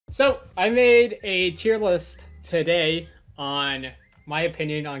So I made a tier list today on my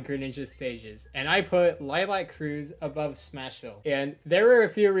opinion on Greninja stages, and I put Lylat Cruise above Smashville. And there were a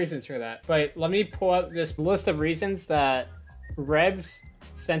few reasons for that, but let me pull up this list of reasons that Rebs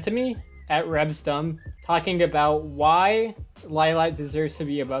sent to me at Rebsdom, talking about why Lylat deserves to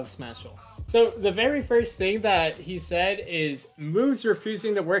be above Smashville. So the very first thing that he said is moves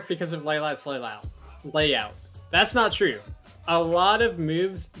refusing to work because of Lylat's layout. That's not true. A lot of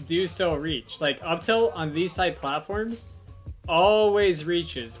moves do still reach. Like up tilt on these side platforms always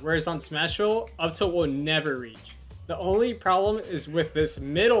reaches, whereas on Smashville, up tilt will never reach. The only problem is with this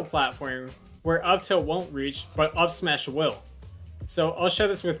middle platform where up tilt won't reach, but up smash will. So I'll show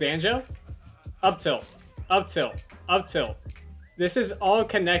this with Banjo. Up tilt, up tilt, up tilt. This is all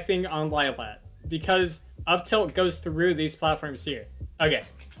connecting on Lylat because up tilt goes through these platforms here. Okay.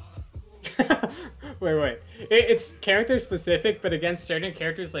 wait. It's character specific, but against certain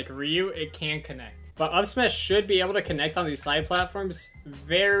characters like Ryu, it can connect. But up smash should be able to connect on these side platforms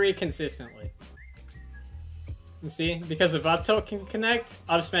very consistently. You see, because if up tilt can connect,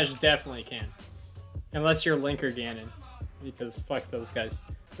 up smash definitely can. Unless you're Link or Ganon, because fuck those guys.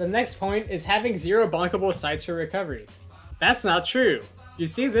 The next point is having 0 bonkable sites for recovery. That's not true. You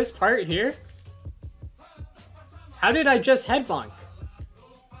see this part here? How did I just head bonk?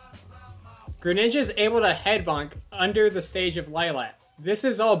 Greninja is able to head bonk under the stage of Lylat. This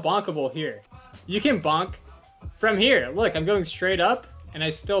is all bonkable here. You can bonk from here. Look, I'm going straight up and I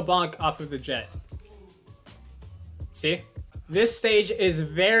still bonk off of the jet. See? This stage is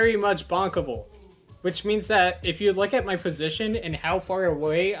very much bonkable, which means that if you look at my position and how far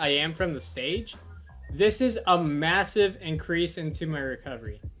away I am from the stage, this is a massive increase into my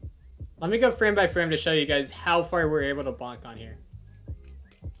recovery. Let me go frame by frame to show you guys how far we're able to bonk on here.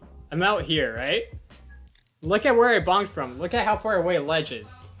 I'm out here, right? Look at where I bonked from. Look at how far away ledge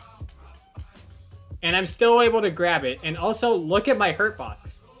is. And I'm still able to grab it. And also, look at my hurt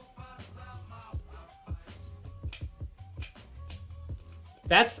box.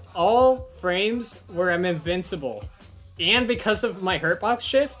 That's all frames where I'm invincible. And because of my hurt box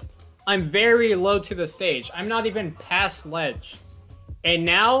shift, I'm very low to the stage. I'm not even past ledge. And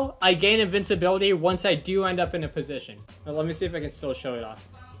now I gain invincibility once I do end up in a position. But let me see if I can still show it off.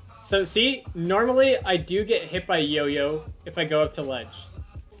 So see, normally I do get hit by yo-yo if I go up to ledge.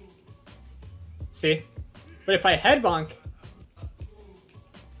 See? But if I head bonk,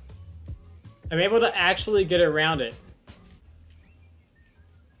 I'm able to actually get around it.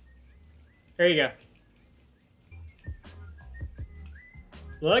 There you go.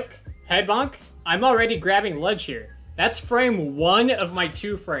 Look, head bonk. I'm already grabbing ledge here. That's frame 1 of my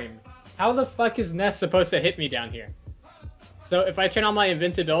 2 frame. How the fuck is Ness supposed to hit me down here? So if I turn on my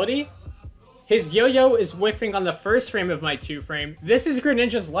invincibility, his yo-yo is whiffing on the first frame of my 2 frame. This is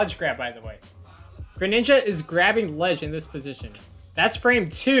Greninja's ledge grab, by the way. Greninja is grabbing ledge in this position. That's frame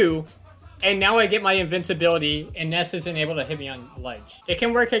 2, and now I get my invincibility, and Ness isn't able to hit me on ledge. It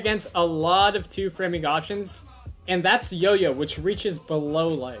can work against a lot of 2 framing options, and that's yo-yo, which reaches below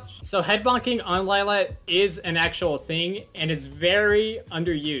ledge. So head bonking on Lylat is an actual thing, and it's very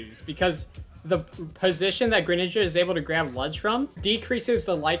underused, because the position that Greninja is able to grab ledge from decreases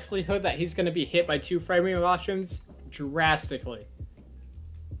the likelihood that he's going to be hit by 2 framing options drastically.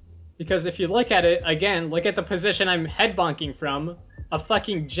 Because if you look at it, again, look at the position I'm head bonking from, a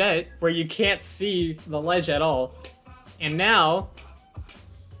fucking jet where you can't see the ledge at all. And now,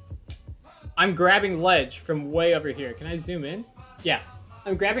 I'm grabbing ledge from way over here. Can I zoom in? Yeah,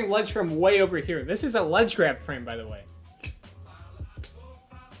 I'm grabbing ledge from way over here. This is a ledge grab frame, by the way.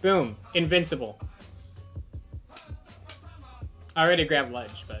 Boom, invincible. I already grabbed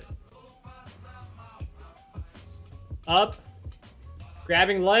ledge, but... Up.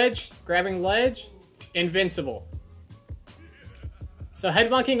 Grabbing ledge, invincible. So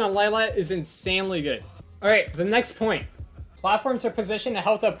head bonking on Lylat is insanely good. Alright, the next point. Platforms are positioned to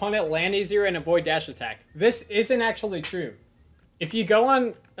help the opponent land easier and avoid dash attack. This isn't actually true. If you go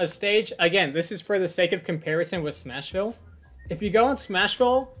on a stage, again, this is for the sake of comparison with Smashville. If you go on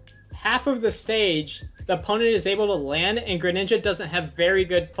Smashville, half of the stage, the opponent is able to land, and Greninja doesn't have very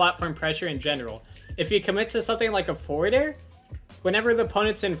good platform pressure in general. If he commits to something like a forward air, whenever the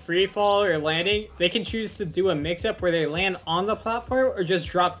opponent's in free fall or landing, they can choose to do a mix-up where they land on the platform or just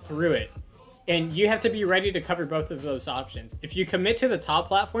drop through it. And you have to be ready to cover both of those options. If you commit to the top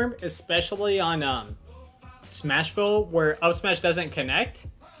platform, especially on Smashville, where up smash doesn't connect,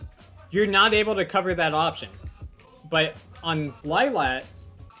 you're not able to cover that option. But on Lylat,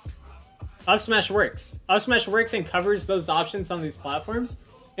 up smash works. Up smash works and covers those options on these platforms.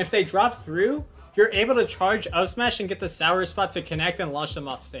 If they drop through, you're able to charge up smash and get the sour spot to connect and launch them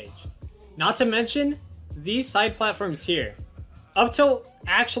off stage. Not to mention, these side platforms here. Up tilt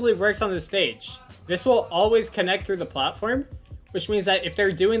actually works on the stage. This will always connect through the platform, which means that if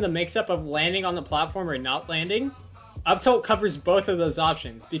they're doing the mix-up of landing on the platform or not landing, up tilt covers both of those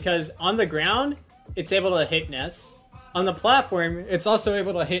options, because on the ground, it's able to hit Ness. On the platform, it's also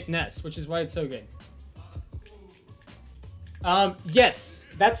able to hit Ness, which is why it's so good. Yes,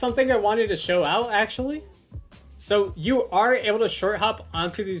 that's something I wanted to show out, actually. So you are able to short hop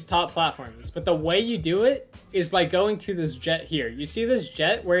onto these top platforms, but the way you do it is by going to this jet here. You see this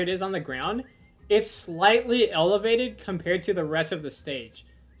jet where it is on the ground? It's slightly elevated compared to the rest of the stage.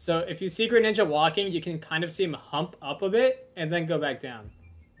 So if you see Greninja walking, you can kind of see him hump up a bit and then go back down.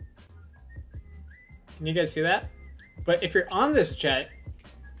 Can you guys see that? But if you're on this jet,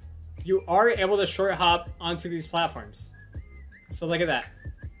 you are able to short hop onto these platforms. So look at that.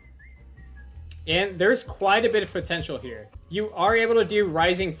 And there's quite a bit of potential here. You are able to do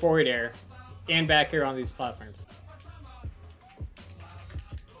rising forward air and back air on these platforms.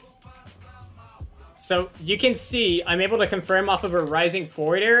 So you can see I'm able to confirm off of a rising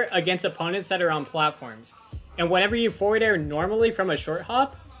forward air against opponents that are on platforms. And whenever you forward air normally from a short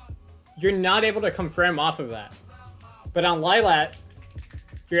hop, you're not able to confirm off of that. But on Lylat,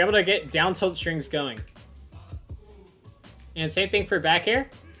 you're able to get down tilt strings going. And same thing for back air.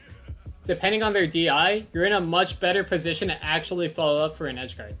 Depending on their DI, you're in a much better position to actually follow up for an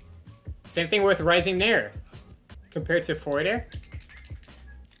edge guard. Same thing with rising nair compared to forward air.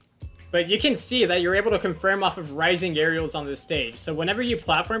 But you can see that you're able to confirm off of rising aerials on this stage. So whenever you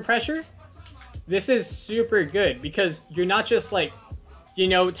platform pressure, this is super good because you're not just like, you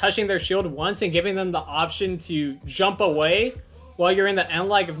know, touching their shield once and giving them the option to jump away while you're in the end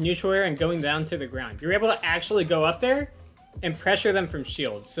lag of neutral air and going down to the ground. You're able to actually go up there and pressure them from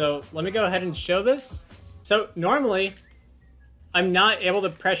shield. So let me go ahead and show this. So normally, I'm not able to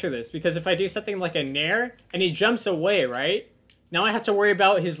pressure this because if I do something like a nair and he jumps away, right? Now I have to worry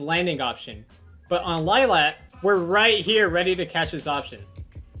about his landing option. But on Lylat, we're right here ready to catch his option.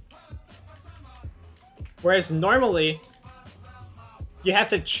 Whereas normally, you have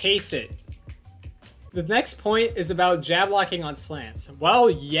to chase it. The next point is about jab locking on slants. Well,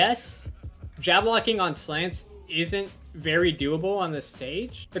 yes, jab locking on slants isn't very doable on this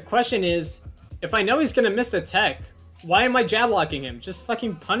stage. The question is, if I know he's gonna miss the tech, why am I jab locking him? Just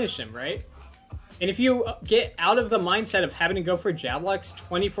fucking punish him, right? And if you get out of the mindset of having to go for jab locks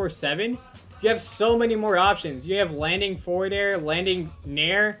 24/7, you have so many more options. You have landing forward air, landing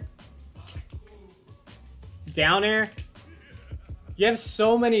nair, down air. You have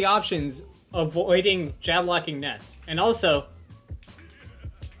so many options avoiding jab locking Ness. And also,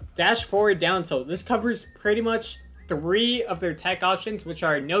 dash forward down tilt. This covers pretty much 3 of their tech options, which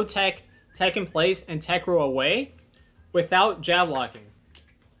are no tech, tech in place, and tech roll away without jab locking.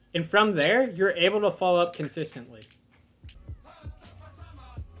 And from there, you're able to follow up consistently.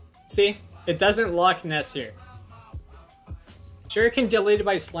 See, it doesn't lock Ness here. Shuriken deleted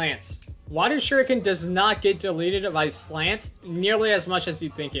by slants. Water Shuriken does not get deleted by slants nearly as much as you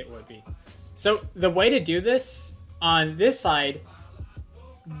think it would be. So the way to do this, on this side,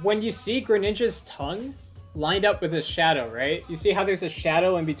 when you see Greninja's tongue lined up with his shadow, right? You see how there's a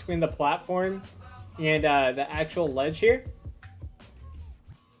shadow in between the platform and the actual ledge here?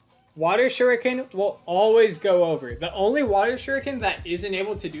 Water Shuriken will always go over. The only Water Shuriken that isn't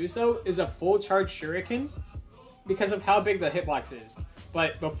able to do so is a full charge Shuriken because of how big the hitbox is.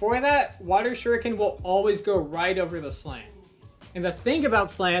 But before that, Water Shuriken will always go right over the slant. And the thing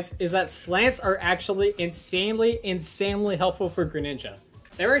about slants is that slants are actually insanely helpful for Greninja.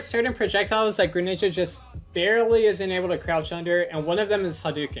 There are certain projectiles that Greninja just barely isn't able to crouch under, and one of them is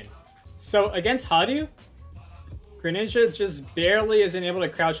Hadouken. So against Hadu, Greninja just barely isn't able to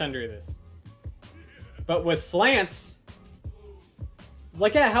crouch under this. But with slants,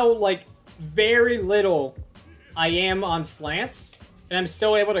 look at how like very little I am on slants, and I'm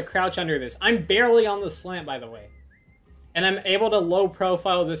still able to crouch under this. I'm barely on the slant, by the way. And I'm able to low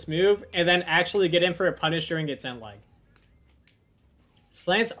profile this move and then actually get in for a punish during its end lag.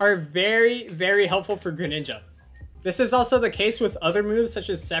 Slants are very helpful for Greninja. This is also the case with other moves such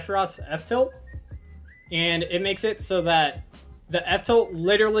as Sephiroth's F-Tilt. And it makes it so that the F-Tilt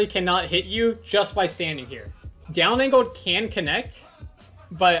literally cannot hit you just by standing here. Down angled can connect,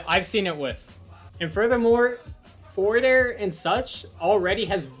 but I've seen it whiff. And furthermore, forward air and such already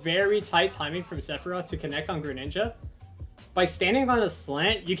has very tight timing from Sephiroth to connect on Greninja. By standing on a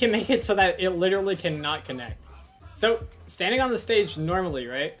slant, you can make it so that it literally cannot connect. So, standing on the stage normally,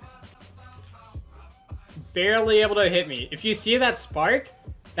 right? Barely able to hit me. If you see that spark,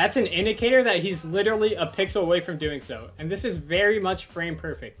 That's an indicator that he's literally a pixel away from doing so. And this is very much frame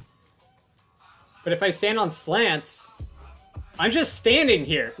perfect. But if I stand on slants, I'm just standing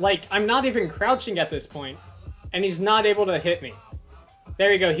here. Like, I'm not even crouching at this point, and he's not able to hit me.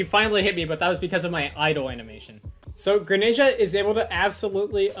 There you go, he finally hit me, but that was because of my idle animation. So Greninja is able to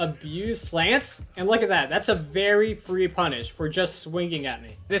absolutely abuse slants, and look at that. That's a very free punish for just swinging at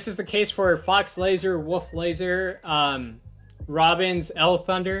me. This is the case for Fox Laser, Wolf Laser, Robin's L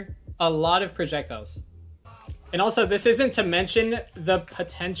Thunder, a lot of projectiles. And also, this isn't to mention the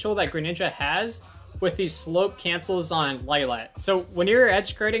potential that Greninja has with these slope cancels on Lylat. So when you're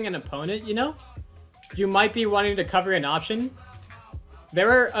edge guarding an opponent, you know, you might be wanting to cover an option. There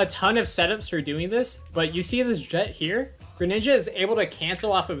are a ton of setups for doing this, but you see this jet here? Greninja is able to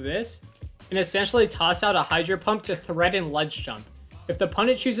cancel off of this and essentially toss out a Hydro Pump to threaten ledge jump. If the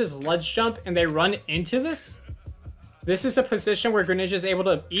opponent chooses ledge jump and they run into this, this is a position where Greninja is able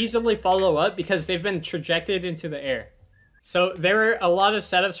to easily follow up because they've been trajected into the air. So there are a lot of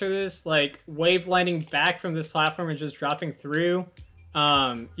setups for this, like wave landing back from this platform and just dropping through.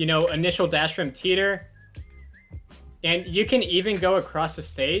 You know, initial dash from teeter. And you can even go across the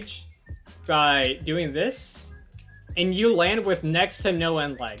stage by doing this, and you land with next to no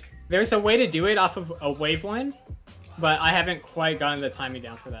end lag. There's a way to do it off of a wave land, but I haven't quite gotten the timing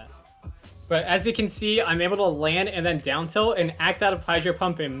down for that. But as you can see, I'm able to land and then down tilt and act out of Hydro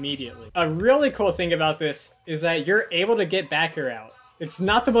Pump immediately. A really cool thing about this is that you're able to get backer out. It's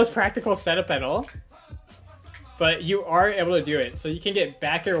not the most practical setup at all, but you are able to do it. So you can get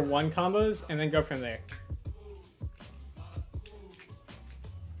backer 1 combos and then go from there.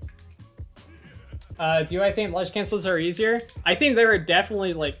 Do I think ledge cancels are easier? I think there are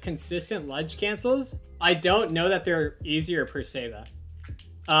definitely like consistent ledge cancels. I don't know that they're easier per se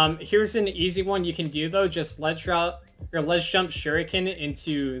though. Here's an easy one you can do though. Just ledge drop or ledge jump shuriken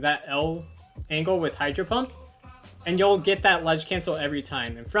into that L angle with Hydro Pump, and you'll get that ledge cancel every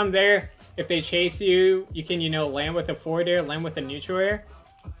time. And from there, if they chase you, you can, you know, land with a forward air, land with a neutral air,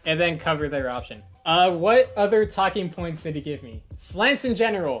 and then cover their option. What other talking points did he give me? Slants in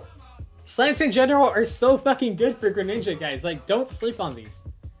general. Slants in general are so fucking good for Greninja, guys. Like, don't sleep on these.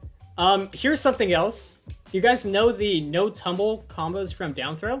 Here's something else. You guys know the no tumble combos from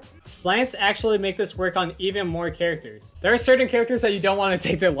down throw? Slants actually make this work on even more characters. There are certain characters that you don't want to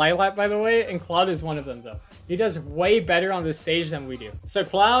take to Lylat, by the way, and Cloud is one of them, though. He does way better on this stage than we do. So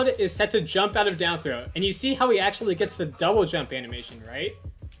Cloud is set to jump out of down throw, and you see how he actually gets the double jump animation, right?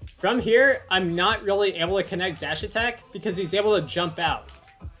 From here, I'm not really able to connect dash attack because he's able to jump out.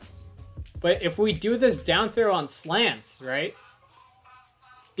 But if we do this down throw on slants, right?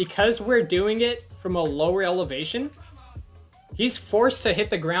 Because we're doing it from a lower elevation, he's forced to hit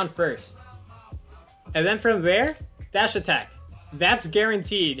the ground first. And then from there, dash attack. That's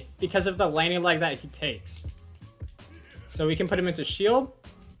guaranteed because of the landing lag that he takes. So we can put him into shield.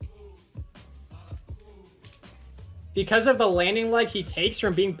 Because of the landing lag he takes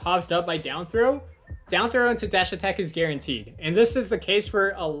from being popped up by down throw into dash attack is guaranteed. And this is the case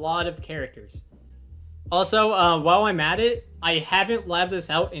for a lot of characters. Also, while I'm at it, I haven't labbed this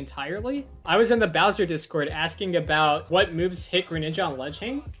out entirely. I was in the Bowser Discord asking about what moves hit Greninja on ledge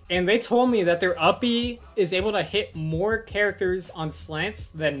hang, and they told me that their up B is able to hit more characters on slants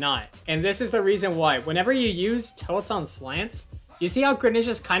than not. And this is the reason why. Whenever you use tilts on slants, you see how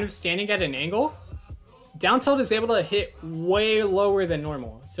Greninja's kind of standing at an angle? Down tilt is able to hit way lower than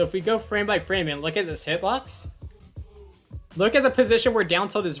normal. So if we go frame by frame and look at this hitbox, look at the position where down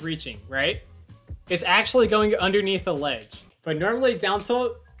tilt is reaching, right? It's actually going underneath the ledge. But normally down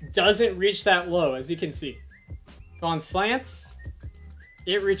tilt doesn't reach that low, as you can see. But on slants,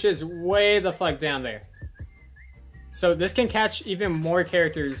 it reaches way the fuck down there. So this can catch even more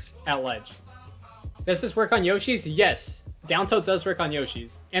characters at ledge. Does this work on Yoshi's? Yes, down tilt does work on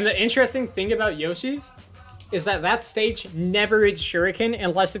Yoshi's. And the interesting thing about Yoshi's is that that stage never hits shuriken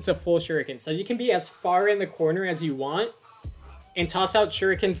unless it's a full shuriken. So you can be as far in the corner as you want and toss out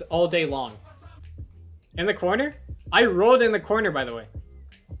shurikens all day long. In the corner? I rolled in the corner, by the way.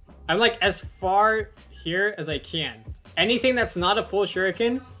 I'm like as far here as I can. Anything that's not a full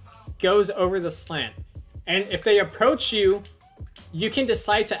shuriken goes over the slant. And if they approach you, you can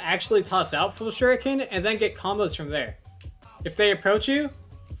decide to actually toss out full shuriken and then get combos from there. If they approach you,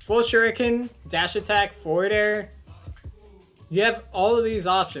 full shuriken, dash attack, forward air, you have all of these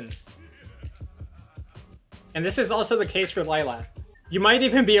options. And this is also the case for Lylat. You might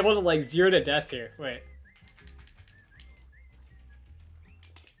even be able to like 0 to death here. Wait.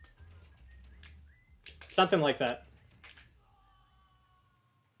 Something like that.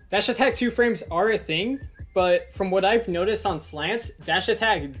 Dash attack 2 frames are a thing, but from what I've noticed on Slants, dash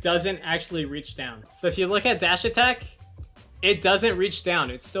attack doesn't actually reach down. So if you look at dash attack, it doesn't reach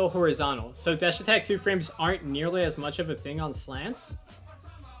down, it's still horizontal. So dash attack 2 frames aren't nearly as much of a thing on Slants,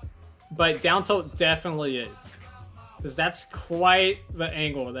 but down tilt definitely is, because that's quite the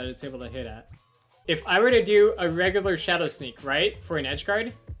angle that it's able to hit at. If I were to do a regular Shadow Sneak, right, for an edge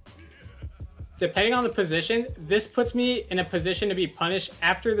guard, depending on the position, this puts me in a position to be punished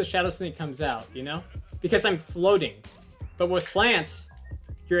after the Shadow Sneak comes out, you know? Because I'm floating. But with Slants,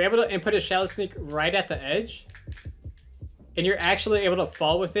 you're able to input a Shadow Sneak right at the edge, and you're actually able to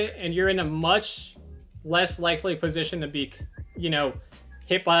fall with it, and you're in a much less likely position to be, you know,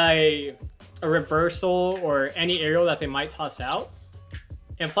 hit by a reversal or any aerial that they might toss out.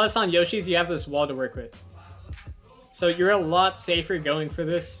 And plus on Yoshi's, you have this wall to work with. So you're a lot safer going for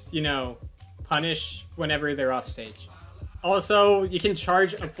this, you know, punish whenever they're off stage. Also, you can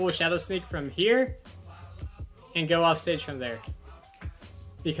charge a full Shadow Sneak from here and go off stage from there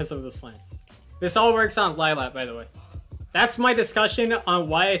because of the slants. This all works on Lylat, by the way. That's my discussion on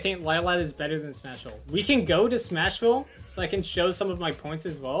why I think Lylat is better than Smashville. We can go to Smashville so I can show some of my points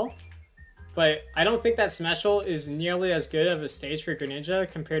as well. But I don't think that Smashville is nearly as good of a stage for Greninja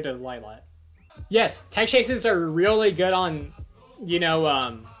compared to Lylat. Yes, tech chases are really good on, you know,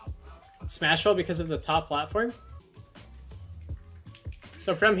 Smashville because of the top platform.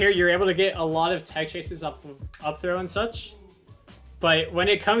 So from here, you're able to get a lot of tech chases off of up throw and such. But when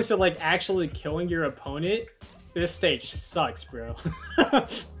it comes to like actually killing your opponent, this stage sucks, bro.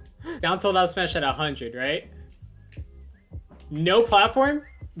 Down tilt up smash at 100, right? No platform,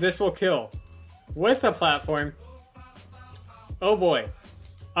 this will kill. With the platform, oh boy.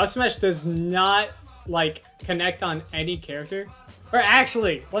 Up smash does not like connect on any character. Or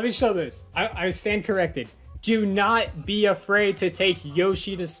actually, let me show this. I stand corrected. Do not be afraid to take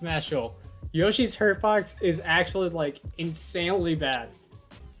Yoshi to Smashville. Yoshi's hurtbox is actually like insanely bad.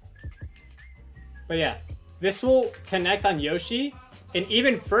 But yeah, this will connect on Yoshi. And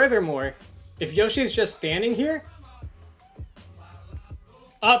even furthermore, if Yoshi is just standing here,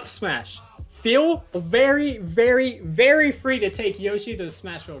 up smash. Feel very, very, very free to take Yoshi to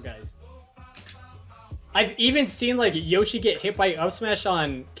Smashville, guys. I've even seen like Yoshi get hit by up smash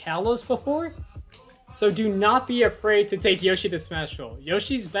on Kalos before. So do not be afraid to take Yoshi to Smashville.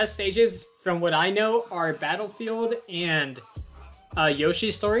 Yoshi's best stages, from what I know, are Battlefield and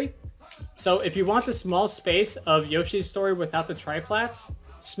Yoshi's Story. So if you want the small space of Yoshi's Story without the triplats,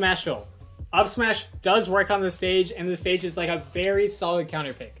 Smashville. Up smash does work on the stage, and the stage is like a very solid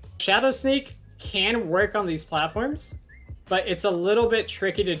counter pick. Shadow Sneak can work on these platforms, but it's a little bit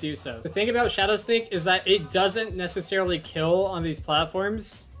tricky to do so. The thing about Shadow Sneak is that it doesn't necessarily kill on these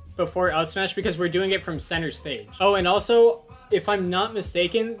platforms before up smash because we're doing it from center stage. Oh, and also, if I'm not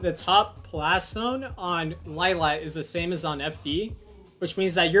mistaken, the top blast zone on Lylat is the same as on FD, which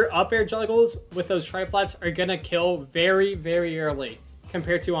means that your up air juggles with those triplats are gonna kill very, very early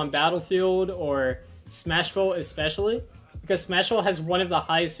compared to on Battlefield or Smashville especially, because Smashville has one of the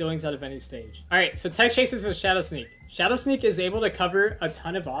highest ceilings out of any stage. All right, so tech chases with Shadow Sneak. Shadow Sneak is able to cover a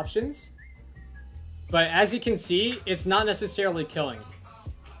ton of options, but as you can see, it's not necessarily killing.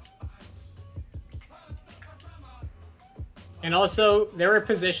 And also, there are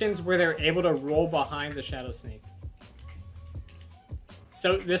positions where they're able to roll behind the Shadow Sneak.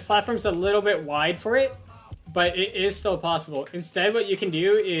 So this platform's a little bit wide for it, but it is still possible. Instead, what you can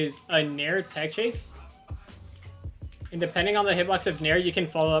do is a Nair tech chase. And depending on the hitbox of Nair, you can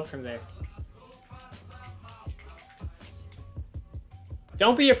follow up from there.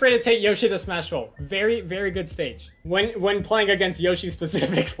 Don't be afraid to take Yoshi to Smashville. Very, very good stage. When playing against Yoshi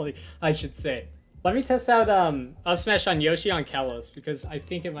specifically, I should say. Let me test out up smash on Yoshi on Kalos, because I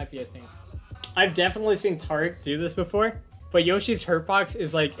think it might be a thing. I've definitely seen Tart do this before, but Yoshi's hurtbox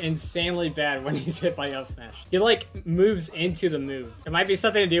is like insanely bad when he's hit by up smash. He like moves into the move. It might be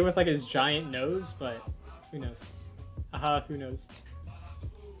something to do with like his giant nose, but who knows? Aha, who knows?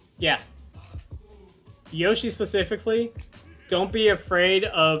 Yeah. Yoshi specifically, don't be afraid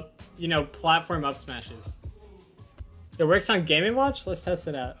of, you know, platform up smashes. It works on Game & Watch? Let's test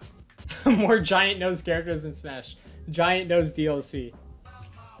it out. More giant nose characters in Smash. Giant nose DLC.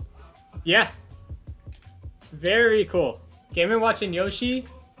 Yeah. Very cool. Game & Watch and Yoshi,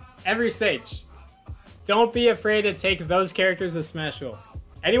 every stage. Don't be afraid to take those characters to Smashville.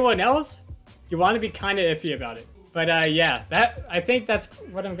 Anyone else? You want to be kind of iffy about it. But yeah, I think that's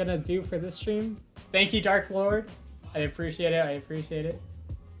what I'm gonna do for this stream. Thank you, Dark Lord. I appreciate it. I appreciate it.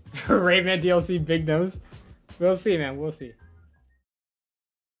 Rayman DLC, big nose. We'll see, man. We'll see.